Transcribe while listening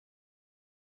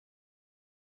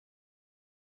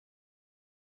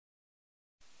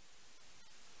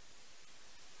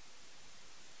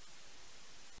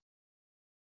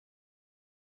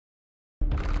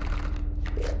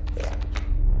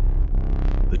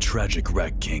tragic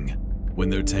rat king. When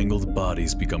their tangled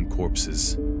bodies become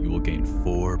corpses, you will gain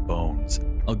 4 bones.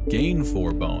 I'll gain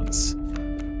 4 bones.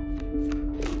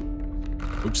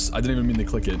 Oops, I didn't even mean to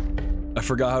click it. I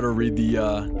forgot how to read the,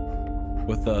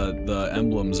 what the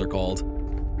emblems are called.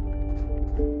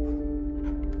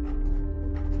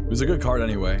 It was a good card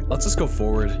anyway. Let's just go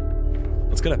forward.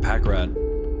 Let's get a pack rat.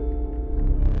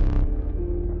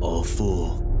 All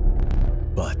full,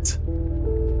 but...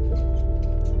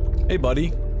 Hey,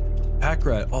 buddy. Pack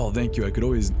rat. Oh, thank you. I could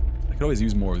always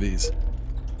use more of these.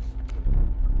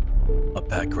 A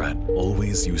pack rat,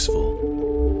 always useful.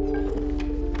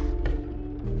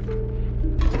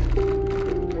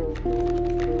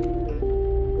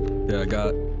 Okay, I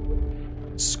got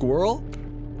squirrel,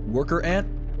 worker ant,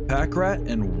 pack rat,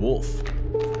 and wolf.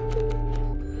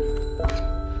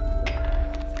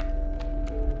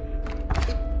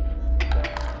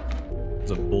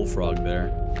 There's a bullfrog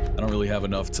there. I don't really have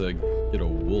enough to get a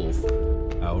wolf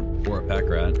out or a pack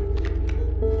rat.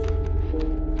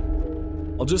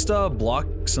 I'll just block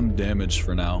some damage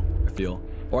for now, I feel.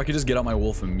 Or I could just get out my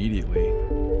wolf immediately.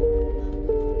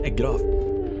 Hey, get off.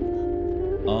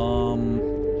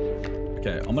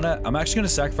 Okay, I'm actually gonna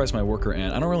sacrifice my worker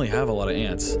ant. I don't really have a lot of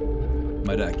ants in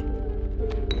my deck.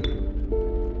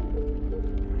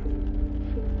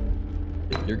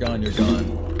 You're gone, you're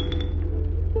gone.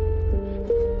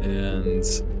 And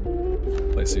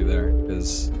place you there,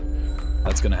 because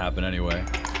that's gonna happen anyway.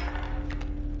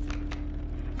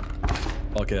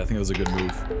 Okay, I think it was a good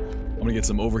move. I'm gonna get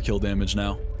some overkill damage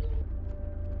now.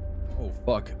 Oh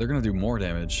fuck, they're gonna do more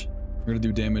damage. They're gonna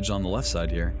do damage on the left side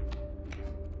here.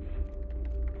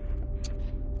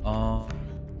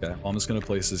 Okay, well, I'm just gonna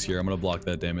place this here. I'm gonna block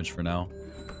that damage for now.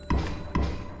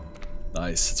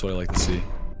 Nice, that's what I like to see.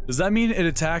 Does that mean it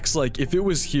attacks, like, if it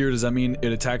was here, does that mean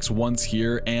it attacks once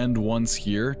here and once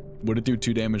here? Would it do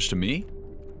 2 damage to me?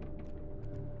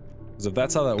 Because if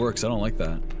that's how that works, I don't like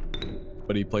that.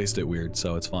 But he placed it weird,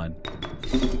 so it's fine.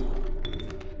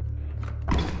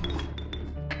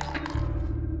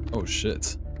 Oh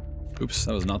shit. Oops,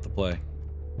 that was not the play.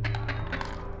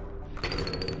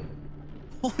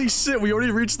 Holy shit, we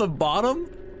already reached the bottom?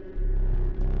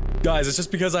 Guys, it's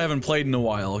just because I haven't played in a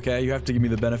while, okay? You have to give me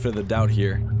the benefit of the doubt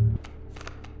here.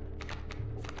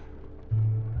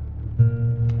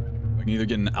 I can either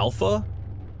get an alpha?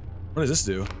 What does this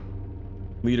do?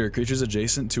 Leader, creatures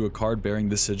adjacent to a card bearing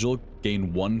the sigil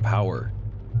gain 1 power.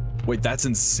 Wait, that's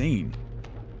insane.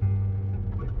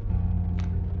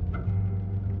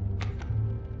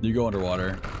 You go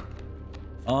underwater.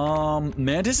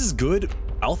 Mantis is good.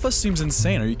 Alpha seems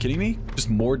insane. Are you kidding me?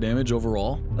 Just more damage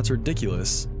overall? That's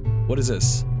ridiculous. What is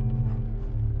this?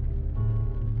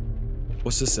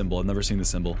 What's this symbol? I've never seen the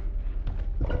symbol.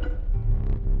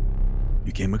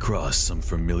 You came across some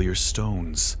familiar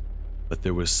stones, but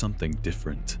there was something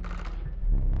different.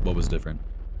 What was different?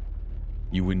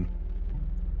 You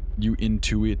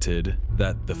intuited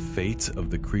that the fate of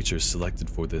the creature selected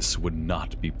for this would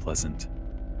not be pleasant.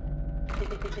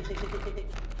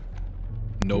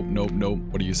 Nope, nope, nope.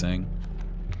 What are you saying?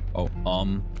 Oh,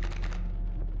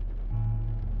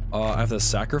 I have to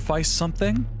sacrifice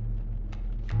something?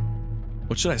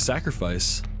 What should I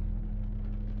sacrifice?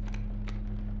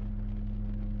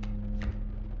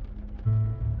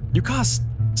 You cost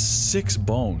 6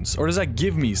 bones. Or does that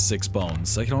give me 6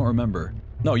 bones? I don't remember.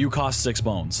 No, you cost 6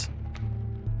 bones.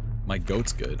 My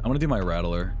goat's good. I'm gonna do my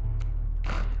rattler.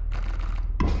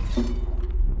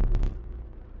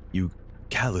 You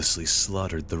callously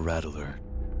slaughtered the rattler.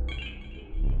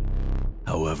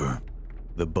 However,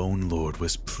 the Bone Lord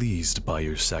was pleased by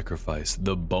your sacrifice.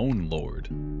 The Bone Lord.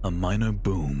 A minor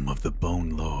boom of the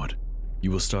Bone Lord.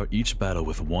 You will start each battle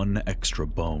with 1 extra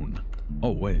bone.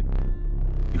 Oh, wait.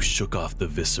 You shook off the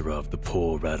viscera of the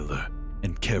poor rattler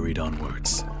and carried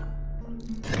onwards.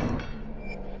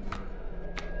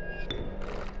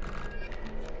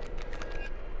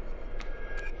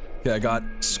 Okay, I got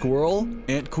Squirrel,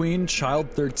 Ant Queen, Child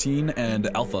 13,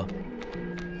 and Alpha.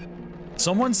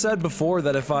 Someone said before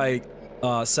that if I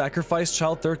sacrifice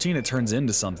Child 13, it turns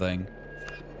into something.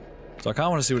 So I kind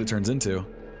of want to see what it turns into.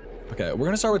 Okay, we're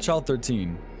gonna start with Child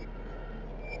 13.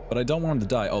 But I don't want him to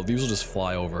die. Oh, these will just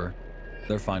fly over.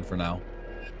 They're fine for now.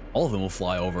 All of them will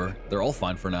fly over. They're all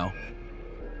fine for now.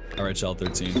 Alright, Child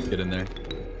 13, get in there.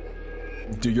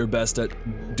 Do your best at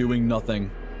doing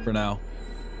nothing for now.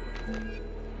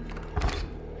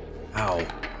 Ow.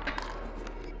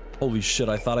 Holy shit,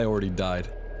 I thought I already died.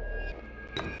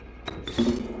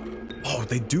 Oh,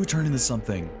 they do turn into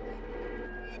something.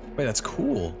 Wait, that's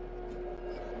cool.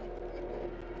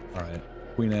 Alright,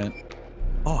 Queen Ant.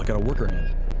 Oh, I got a worker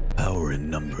ant. Power in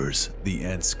numbers, the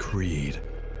ant's creed.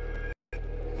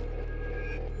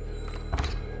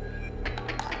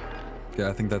 Okay,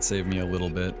 I think that saved me a little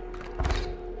bit.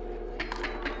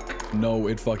 No,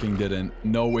 it fucking didn't.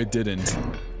 No, it didn't.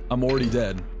 I'm already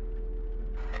dead.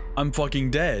 I'm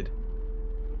fucking dead.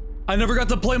 I never got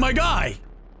to play my guy!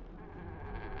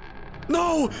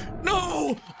 No!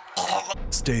 No!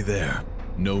 Stay there.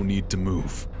 No need to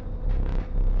move.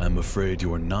 I'm afraid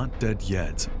you are not dead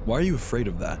yet. Why are you afraid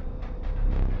of that?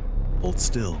 Hold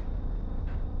still.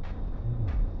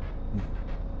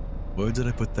 Where did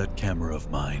I put that camera of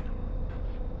mine?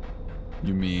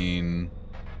 You mean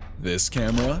this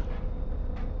camera?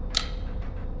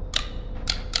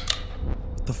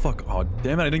 What the fuck? Oh,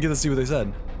 damn it, I didn't get to see what they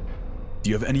said. Do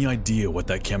you have any idea what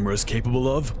that camera is capable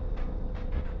of?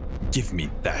 Give me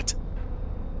that.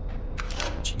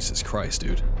 Jesus Christ,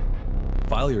 dude.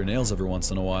 File your nails every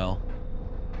once in a while.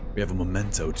 We have a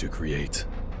memento to create.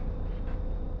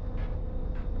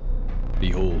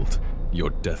 Behold, your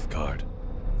death card.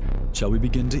 Shall we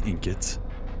begin to ink it?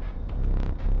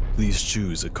 Please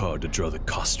choose a card to draw the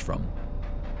cost from.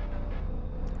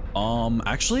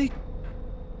 Actually,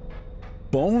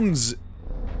 bones.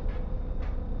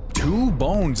 2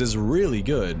 bones is really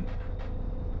good.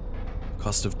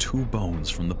 Cost of 2 bones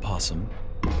from the possum.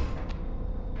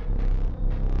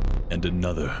 And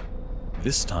another.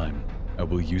 This time, I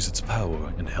will use its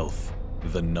power and health.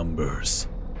 The numbers.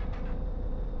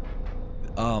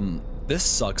 This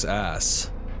sucks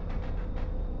ass.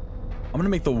 I'm gonna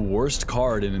make the worst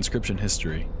card in Inscryption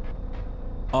history.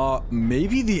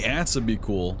 Maybe the ants would be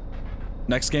cool.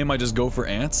 Next game I just go for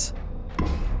ants.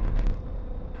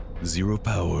 0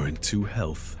 power and 2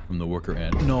 health from the worker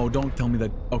ant. No, don't tell me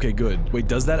that. Okay, good. Wait,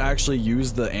 does that actually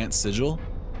use the ant sigil?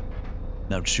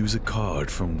 Now choose a card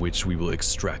from which we will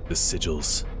extract the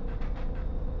sigils.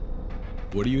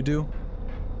 What do you do?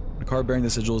 When a card bearing the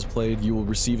sigil is played, you will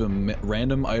receive a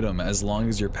random item as long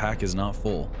as your pack is not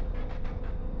full.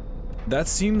 That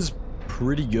seems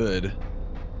pretty good.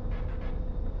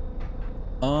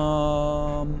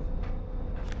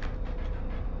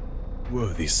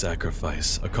 Worthy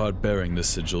sacrifice. A card bearing this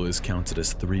sigil is counted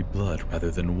as 3 blood rather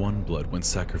than 1 blood when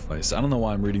sacrificed. I don't know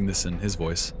why I'm reading this in his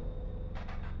voice.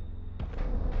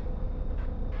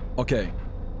 Okay.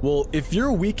 Well, if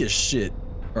you're weak as shit,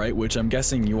 right, which I'm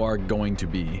guessing you are going to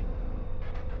be,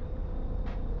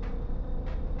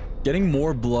 getting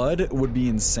more blood would be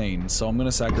insane, so I'm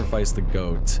gonna sacrifice the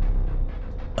goat.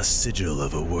 A sigil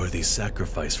of a worthy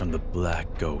sacrifice from the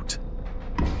black goat.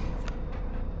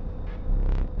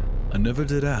 I never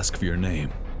did ask for your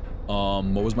name.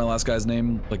 What was my last guy's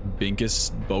name? Like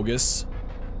Binkus? Bogus?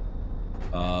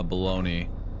 Baloney.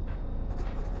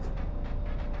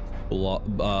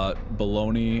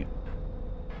 Baloney.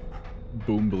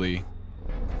 Boombly.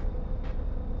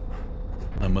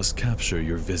 I must capture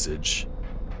your visage.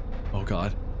 Oh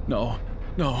god. No.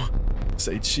 No.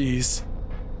 Say cheese.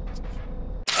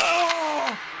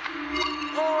 Oh!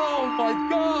 Oh my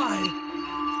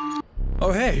god!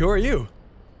 Oh hey, who are you?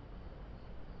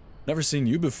 Never seen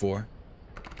you before.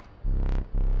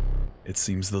 It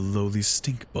seems the lowly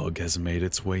stink bug has made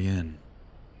its way in.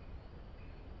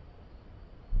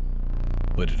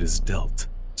 But it is dealt,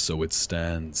 so it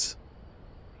stands.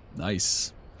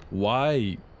 Nice.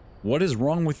 Why? What is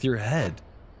wrong with your head?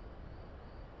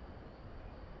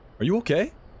 Are you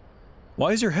okay? Why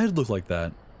does your head look like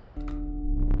that?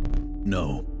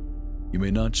 No. You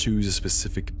may not choose a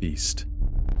specific beast.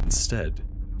 Instead,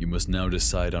 you must now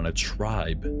decide on a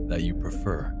tribe that you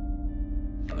prefer.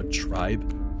 A tribe?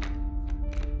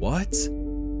 What?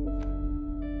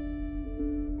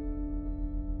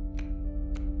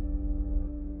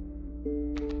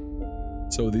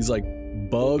 So these like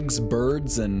bugs,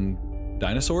 birds, and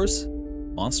dinosaurs?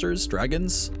 Monsters?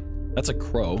 Dragons? That's a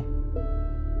crow.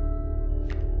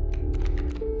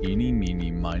 Eeny,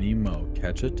 meeny, miny, mo,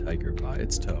 catch a tiger by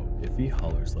its toe. If he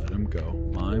hollers, let him go.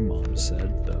 My mom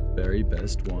said the very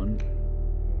best one.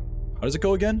 How does it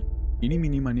go again? Eeny,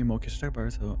 meeny, miny, mo, catch a tiger by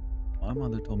its toe. My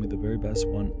mother told me the very best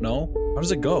one. No? How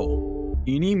does it go?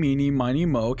 Eeny, meeny, miny,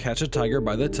 mo, catch a tiger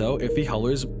by the toe. If he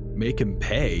hollers, make him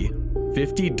pay.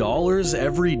 $50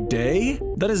 every day?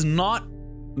 That is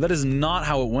not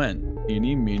how it went.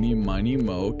 Eeny, meeny, miny,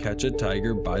 mo, catch a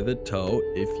tiger by the toe.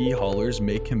 If he hollers,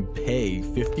 make him pay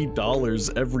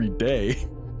 $50 every day.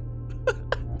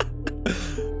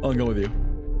 I'll go with you.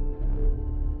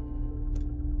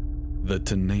 The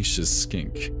tenacious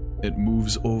skink. It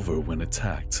moves over when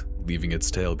attacked, leaving its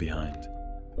tail behind.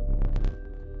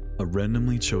 A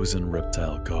randomly chosen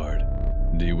reptile card.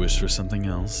 Do you wish for something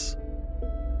else?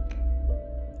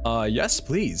 Yes,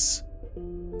 please.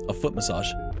 A foot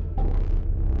massage.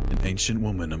 An ancient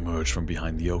woman emerged from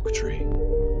behind the oak tree.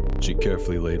 She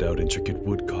carefully laid out intricate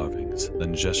wood carvings,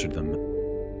 then gestured them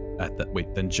at them.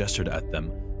 Wait, then gestured at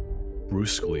them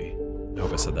brusquely. I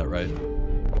hope I said that right.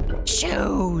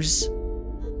 Choose.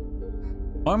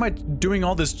 Why am I doing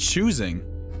all this choosing?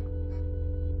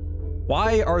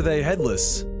 Why are they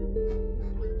headless?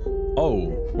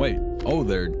 Oh, wait. Oh,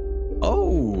 they're...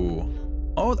 Oh.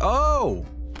 Oh, oh.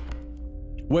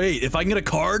 Wait, if I can get a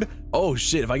card? Oh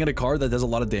shit, if I get a card that does a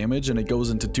lot of damage and it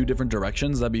goes into 2 different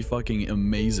directions, that'd be fucking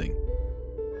amazing.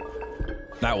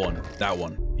 That one, that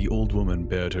one. The old woman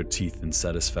bared her teeth in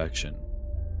satisfaction.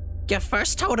 Your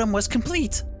first totem was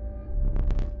complete.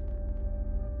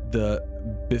 The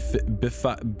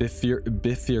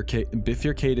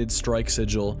bifurcated strike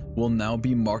sigil will now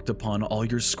be marked upon all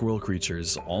your squirrel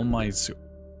creatures. All my...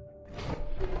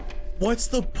 What's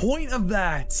the point of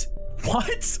that?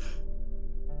 What?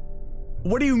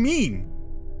 What do you mean?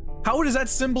 How does that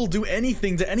symbol do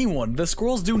anything to anyone? The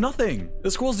squirrels do nothing.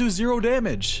 The squirrels do 0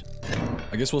 damage.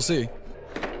 I guess we'll see.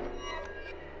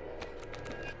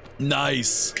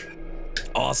 Nice.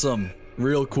 Awesome.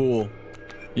 Real cool.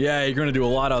 Yeah, you're gonna do a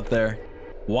lot out there.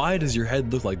 Why does your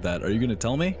head look like that? Are you gonna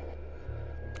tell me?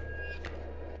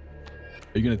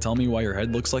 Are you gonna tell me why your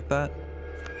head looks like that?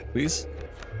 Please?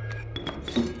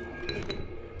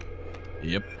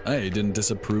 Yep. I didn't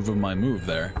disapprove of my move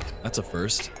there. That's a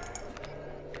first.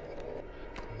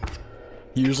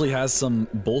 He usually has some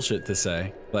bullshit to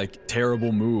say, like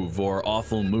terrible move or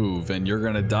awful move, and you're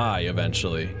gonna die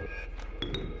eventually.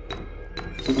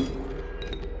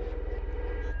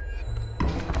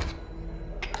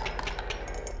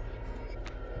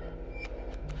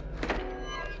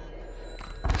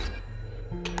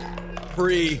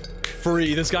 Free.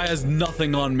 Free. This guy has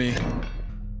nothing on me.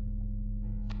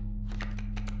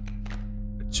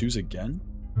 Choose again?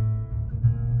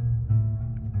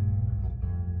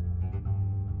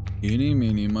 Eeny,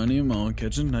 meeny, miny, moe,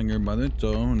 catch a tiger by the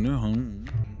toe.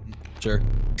 Sure.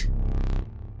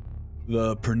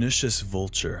 The pernicious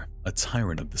vulture, a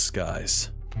tyrant of the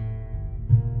skies.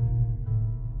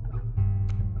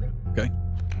 Okay.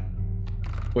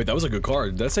 Wait, that was a good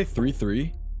card. Did that say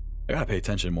 3/3? I gotta pay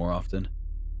attention more often.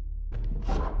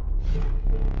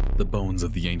 The bones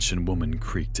of the ancient woman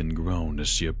creaked and groaned as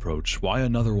she approached. Why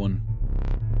another one?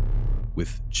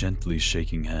 With gently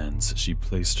shaking hands, she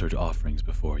placed her offerings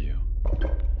before you.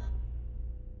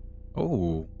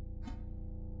 Oh.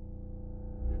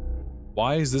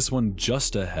 Why is this one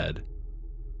just a head?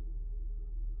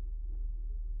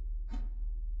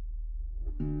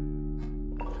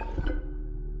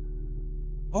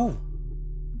 Oh.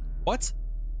 What?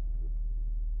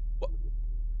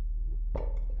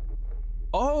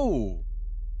 Oh!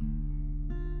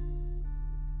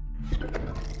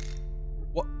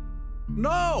 What?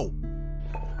 No!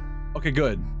 Okay,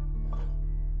 good.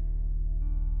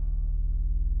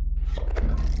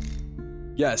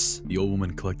 Yes, the old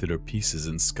woman collected her pieces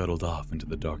and scuttled off into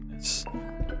the darkness.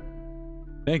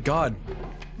 Thank God.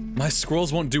 My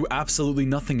scrolls won't do absolutely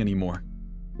nothing anymore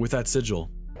with that sigil.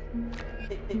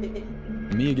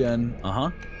 Me again.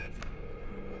 Uh-huh.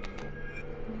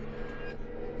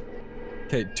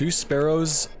 Okay, 2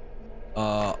 sparrows.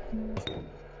 So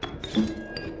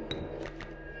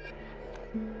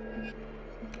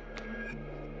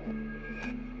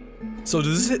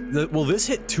does this hit, will this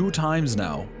hit 2 times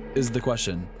now, is the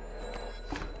question.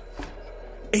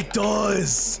 It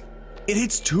does! It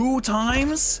hits 2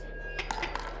 times?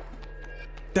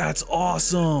 That's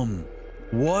awesome!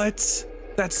 What?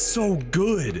 That's so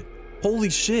good! Holy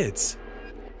shit!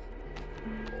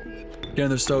 Get in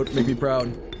there, Stoat, make me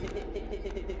proud.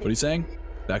 What are you saying?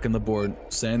 Back on the board,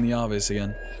 saying the obvious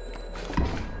again.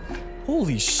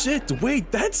 Holy shit,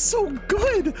 wait, that's so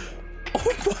good!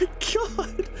 Oh my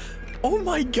god! Oh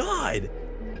my god!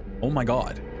 Oh my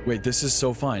god. Wait, this is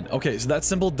so fine. Okay, so that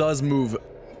symbol does move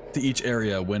to each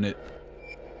area when it...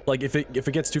 Like, if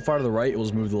it gets too far to the right, it will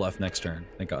just move to the left next turn.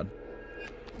 Thank god.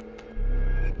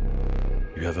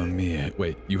 You have me...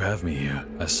 Wait, you have me here.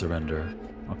 I surrender.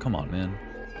 Oh, come on, man.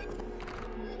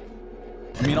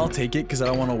 I mean, I'll take it because I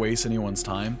don't want to waste anyone's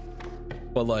time.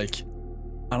 But like,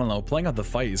 I don't know, playing out the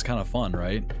fight is kind of fun,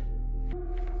 right?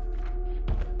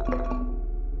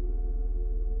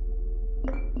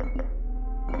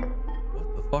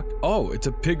 What the fuck? Oh, it's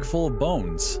a pig full of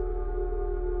bones.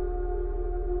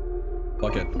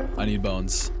 Fuck it, I need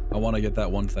bones. I want to get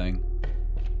that one thing.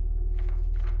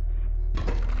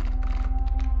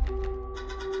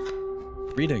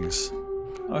 Greetings.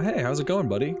 Oh hey, how's it going,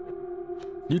 buddy?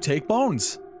 You take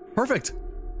bones. Perfect.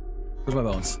 Where's my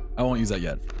bones? I won't use that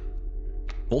yet.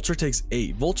 Vulture takes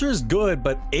 8. Vulture is good,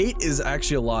 but 8 is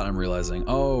actually a lot, I'm realizing.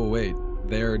 Oh, wait.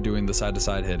 They're doing the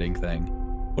side-to-side hitting thing.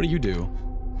 What do you do?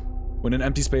 When an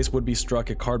empty space would be struck,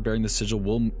 a card bearing the sigil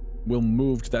will will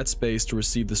move to that space to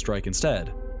receive the strike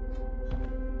instead.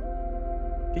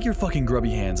 Get your fucking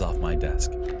grubby hands off my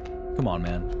desk. Come on,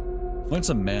 man. Learn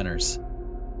some manners.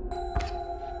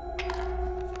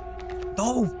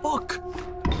 Oh, fuck!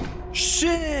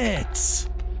 Shit!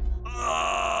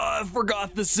 I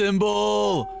forgot the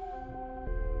symbol!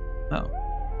 Oh.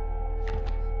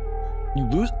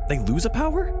 They lose a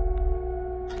power?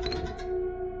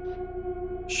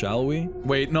 Shall we?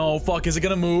 Wait, no, fuck, is it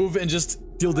gonna move and just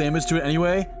deal damage to it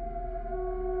anyway?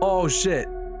 Oh, shit.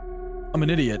 I'm an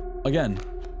idiot. Again.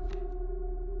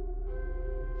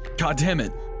 God damn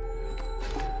it.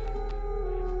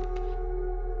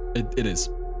 It is.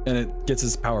 And it gets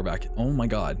his power back. Oh my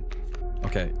god.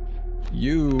 Okay.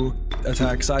 You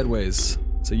attack sideways.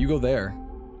 So you go there.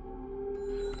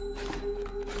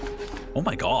 Oh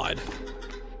my god.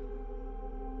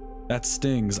 That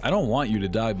stings. I don't want you to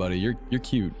die, buddy. You're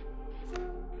cute.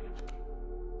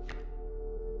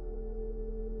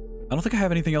 I don't think I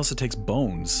have anything else that takes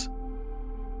bones.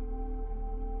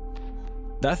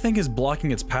 That thing is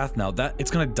blocking its path now. It's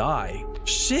gonna die.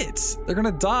 Shit! They're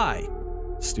gonna die!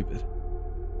 Stupid.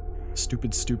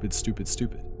 Stupid, stupid, stupid,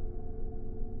 stupid.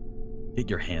 Get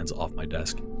your hands off my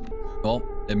desk. Well,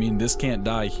 I mean, this can't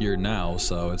die here now,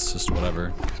 so it's just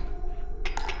whatever.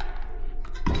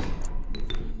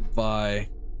 Bye.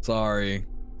 Sorry.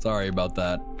 Sorry about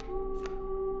that.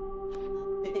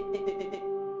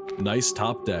 Nice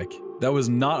top deck. That was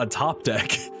not a top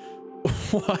deck.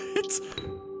 What?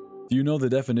 Do you know the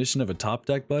definition of a top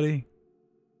deck, buddy?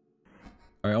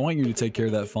 Alright, I want you to take care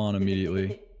of that fawn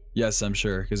immediately. Yes, I'm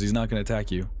sure, because he's not going to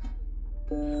attack you.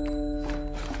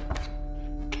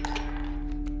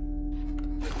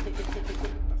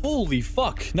 Holy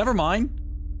fuck, never mind.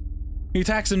 He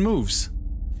attacks and moves.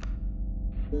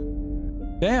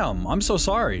 Damn, I'm so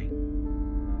sorry.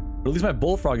 But at least my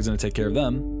bullfrog is going to take care of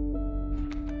them.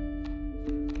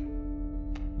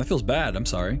 That feels bad, I'm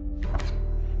sorry.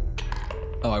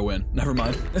 Oh, I win. Never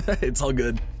mind. It's all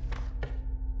good.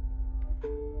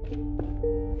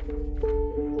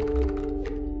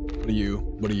 What are you?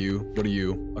 What are you? What are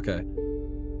you? Okay.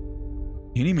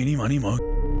 Eeny, meeny, miny, mo.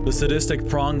 The sadistic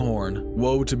pronghorn.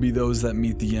 Woe to be those that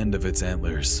meet the end of its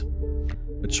antlers.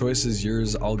 The choice is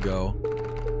yours, I'll go.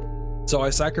 So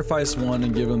I sacrifice one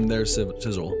and give him their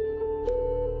sigil.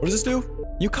 What does this do?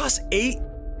 You cost 8?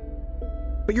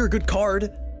 But you're a good card.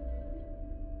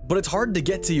 But it's hard to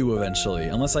get to you eventually,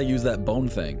 unless I use that bone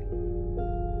thing.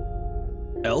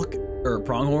 Elk, or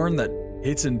pronghorn that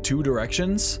hits in 2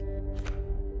 directions?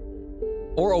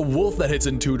 Or a wolf that hits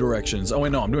in 2 directions. Oh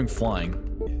wait, no, I'm doing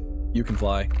flying. You can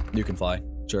fly. You can fly.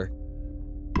 Sure.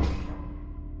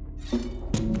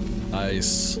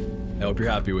 Nice. I hope you're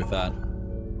happy with that.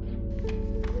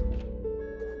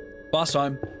 Boss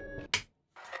time.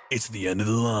 It's the end of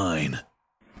the line.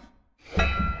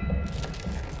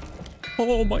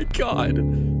 Oh my god.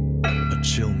 A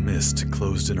chill mist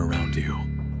closed in around you.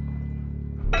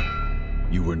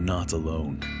 You were not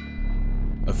alone.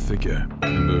 A figure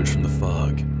emerged from the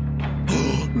fog.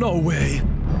 No way!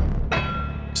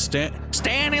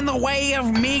 Stand in the way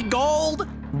of me, gold?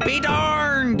 Be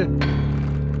darned!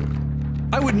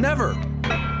 I would never!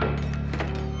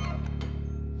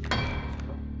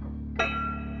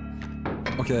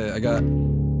 Okay, I got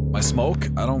my smoke.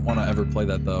 I don't want to ever play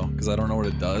that though, because I don't know what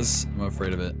it does. I'm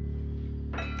afraid of it.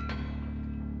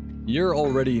 You're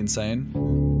already insane.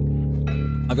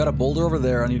 I've got a boulder over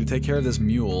there. I need to take care of this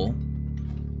mule.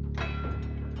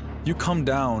 You come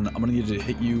down, I'm gonna need to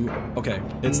hit you. Okay,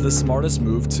 it's the smartest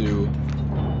move to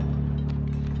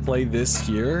play this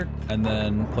here and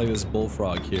then play this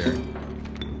bullfrog here.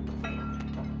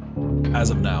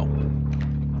 As of now.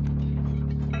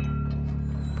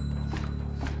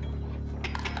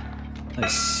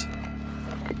 Nice.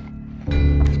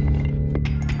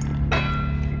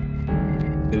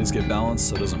 They just get balanced,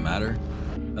 so it doesn't matter.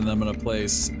 And then I'm gonna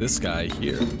place this guy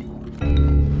here.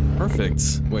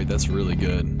 Perfect. Wait, that's really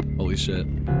good. Holy shit.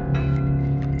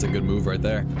 It's a good move right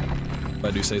there. If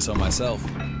I do say so myself.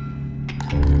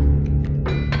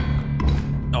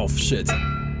 Oh, shit.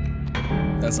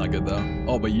 That's not good, though.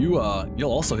 Oh, but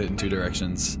you'll also hit in 2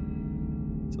 directions.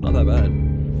 So not that bad.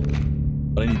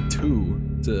 But I need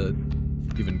 2 to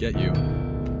even get you.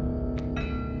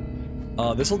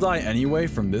 This'll die anyway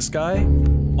from this guy. I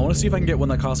want to see if I can get one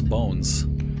that costs bones.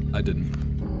 I didn't.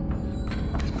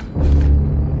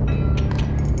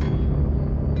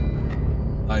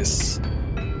 Nice.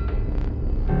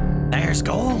 There's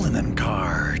gold in them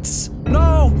cards.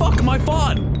 No! Fuck my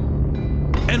fawn!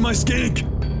 And my skink!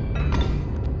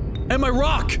 And my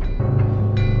rock!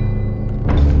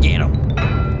 Get him!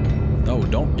 No,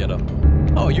 don't get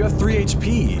him. Oh, you have 3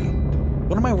 HP.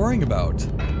 What am I worrying about?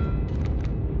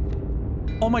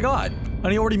 Oh my god.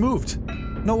 And he already moved.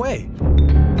 No way.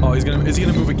 Oh, is he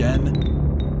gonna move again?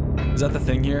 Is that the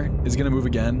thing here? Is he gonna move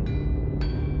again?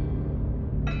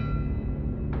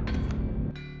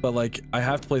 But like, I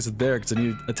have to place it there because I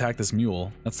need to attack this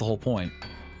mule. That's the whole point.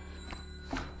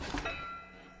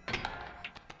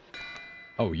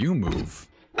 Oh, you move.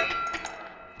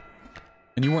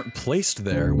 And you weren't placed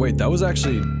there. Wait, that was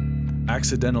actually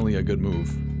accidentally a good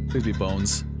move. Please be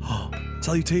bones.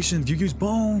 Salutations, you use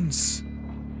bones!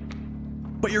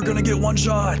 But you're gonna get one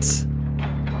shot!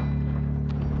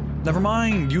 Never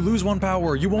mind, you lose one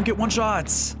power. You won't get one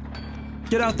shots.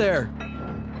 Get out there.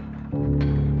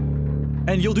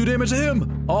 And you'll do damage to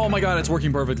him! Oh my god, it's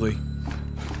working perfectly.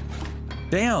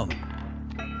 Damn.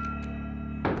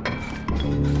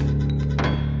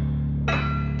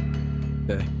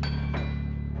 Okay.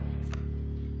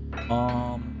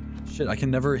 Shit, I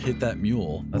can never hit that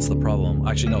mule. That's the problem.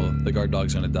 Actually, no, the guard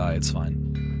dog's gonna die. It's fine.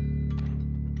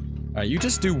 Alright, you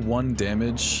just do 1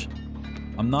 damage.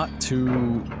 I'm not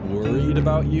too worried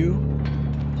about you.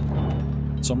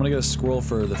 So I'm gonna get a squirrel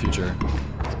for the future.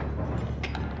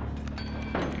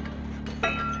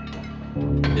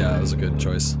 Yeah, that was a good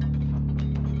choice.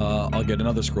 I'll get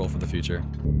another scroll for the future.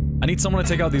 I need someone to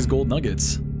take out these gold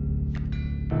nuggets.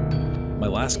 My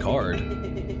last card.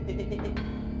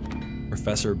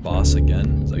 Professor Boss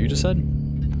again? Is that what you just said?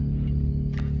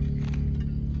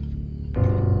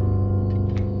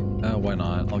 Why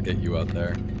not? I'll get you out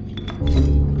there.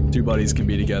 2 buddies can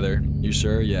be together. You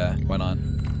sure? Yeah, why not?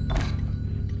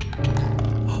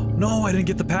 No, I didn't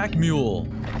get the pack mule!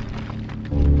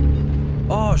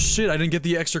 Oh shit, I didn't get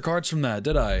the extra cards from that,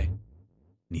 did I?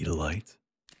 Need a light?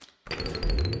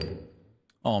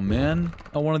 Oh man,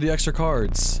 I wanted the extra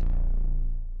cards.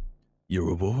 Your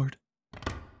reward?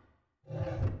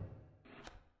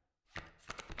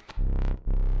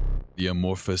 The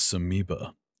amorphous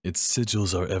amoeba. Its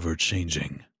sigils are ever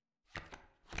changing.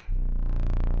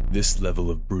 This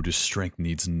level of brutish strength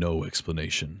needs no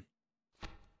explanation.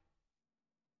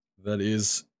 That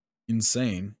is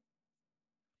insane.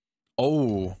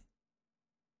 Oh.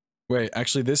 Wait,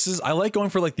 actually this is- I like going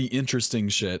for like the interesting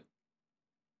shit.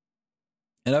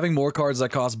 And having more cards that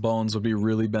cost bones would be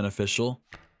really beneficial.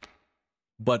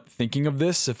 But thinking of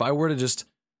this, if I were to just...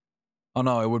 Oh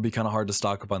no, it would be kind of hard to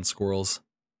stock up on squirrels.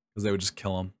 Because they would just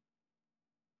kill them.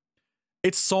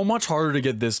 It's so much harder to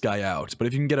get this guy out, but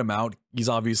if you can get him out, he's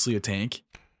obviously a tank.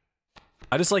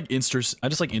 I just like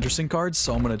interesting cards,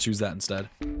 so I'm gonna choose that instead.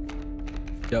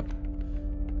 Yep.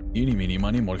 Eeny, meeny,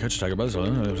 miny, more catch, tiger, buzz.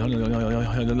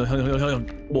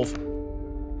 Wolf.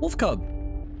 Wolf cub.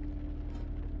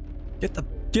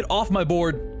 Get off my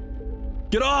board.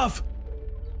 Get off!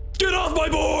 Get off my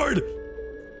board!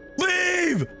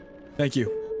 Leave! Thank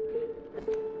you.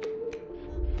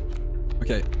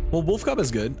 Okay, well, Wolf Cub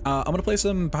is good. I'm gonna place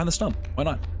him behind the stump. Why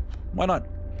not? Why not?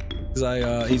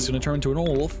 Because he's gonna turn into an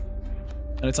old wolf.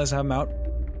 And it's nice to have him out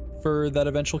for that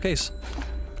eventual case.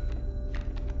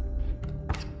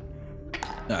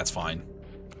 That's fine.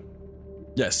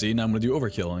 Yeah, see, now I'm gonna do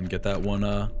overkill and get that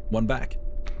one back.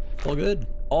 All good.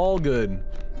 All good.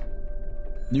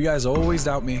 You guys always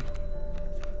doubt me.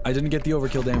 I didn't get the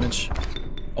overkill damage.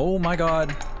 Oh my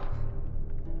god.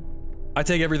 I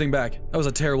take everything back. That was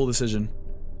a terrible decision.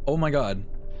 Oh my god.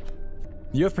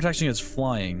 You have protection against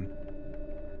flying.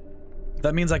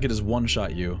 That means I could just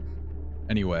one-shot you.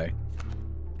 Anyway.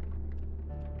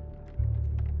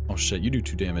 Oh shit, you do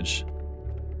 2 damage.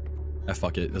 Ah,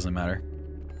 fuck it, doesn't matter.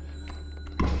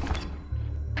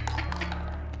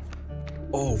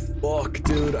 Oh fuck,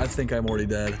 dude, I think I'm already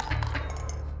dead.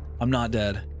 I'm not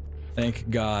dead. Thank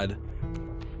God.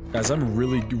 Guys, I'm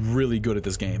really, really good at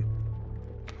this game.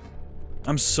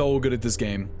 I'm so good at this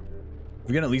game. If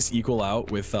we can at least equal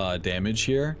out with damage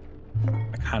here,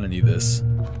 I kind of need this.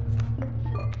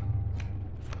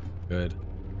 Good.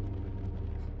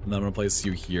 And then I'm gonna place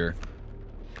you here.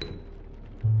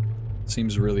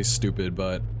 Seems really stupid,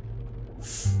 but...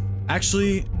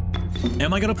 Actually,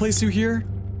 am I gonna place you here?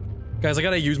 Guys, I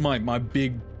gotta use my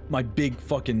big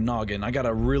fucking noggin. I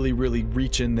gotta really, really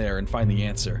reach in there and find the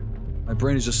answer. My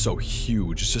brain is just so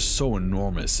huge. It's just so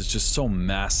enormous. It's just so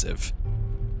massive.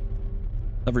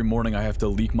 Every morning I have to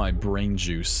leak my brain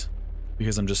juice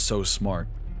because I'm just so smart.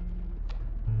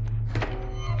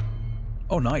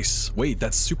 Oh, nice. Wait,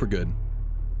 that's super good.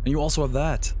 And you also have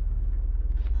that.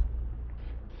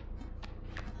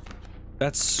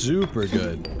 That's super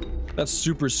good. That's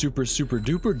super, super, super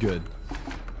duper good.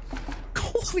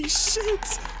 Holy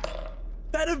shit!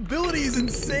 That ability is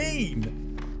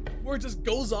insane! Where it just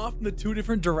goes off in the 2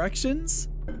 different directions?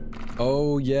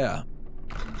 Oh, yeah.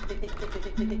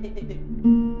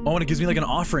 Oh, and it gives me like an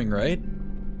offering, right?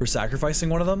 For sacrificing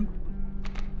one of them?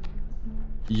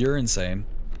 You're insane.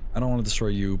 I don't want to destroy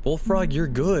you. Bullfrog, you're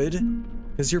good.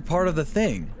 Because you're part of the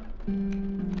thing.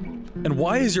 And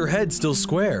why is your head still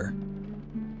square?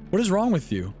 What is wrong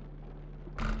with you?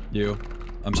 You.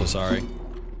 I'm so sorry.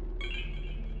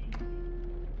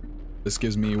 This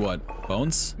gives me what?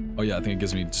 Bones? Oh yeah, I think it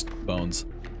gives me just bones.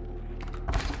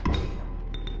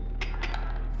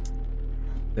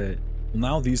 Okay. Well,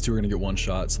 now these two are gonna get one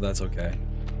shot, so that's okay.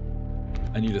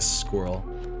 I need a squirrel.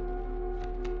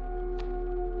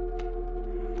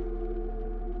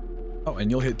 Oh, and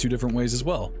you'll hit 2 different ways as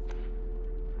well.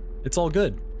 It's all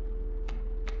good.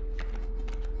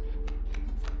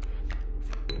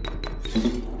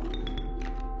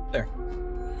 There.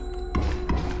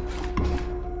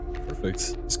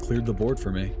 Perfect. Just cleared the board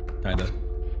for me. Kinda.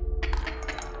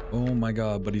 Oh my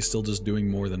god, but he's still just doing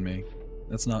more than me.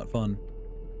 That's not fun.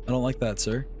 I don't like that,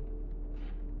 sir.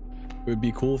 It would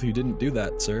be cool if you didn't do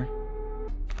that, sir.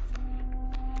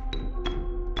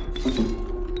 There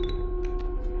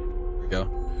we go.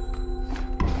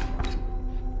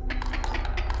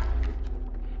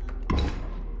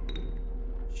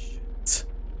 Shit.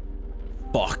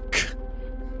 Fuck.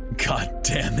 God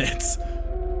damn it.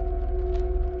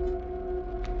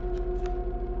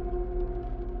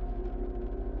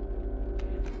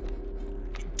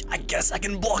 I guess I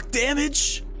can block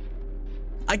damage.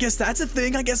 I guess that's a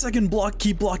thing. I guess I can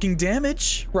keep blocking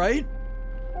damage, right?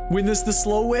 Win this the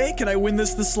slow way? Can I win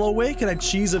this the slow way? Can I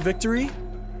cheese a victory?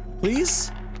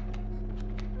 Please?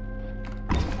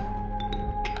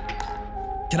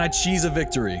 Can I cheese a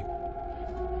victory?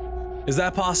 Is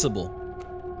that possible?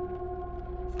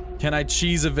 Can I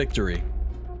cheese a victory?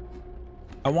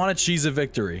 I want to cheese a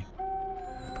victory.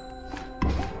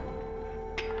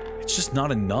 It's just not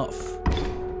enough.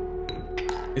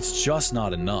 It's just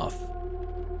not enough.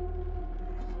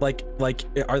 Like,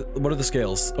 what are the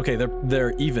scales? Okay,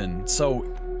 they're even. So,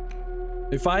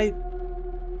 if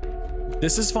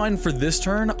this is fine for this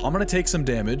turn. I'm gonna take some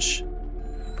damage.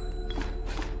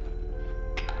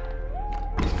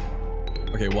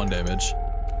 Okay, 1 damage.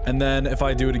 And then if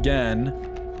I do it again,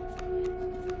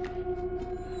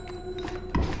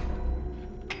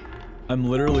 I'm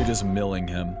literally just milling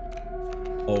him.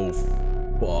 Oh,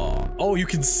 fuck. Oh, you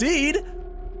concede?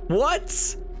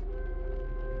 What?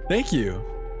 Thank you.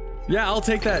 Yeah, I'll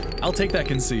take that. I'll take that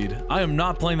concede. I am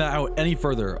not playing that out any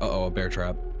further. Uh-oh, a bear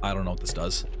trap. I don't know what this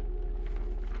does.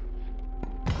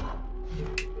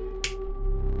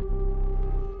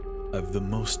 I have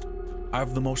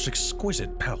the most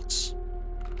exquisite pelts.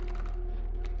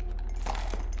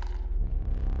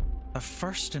 The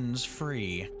first one's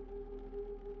free.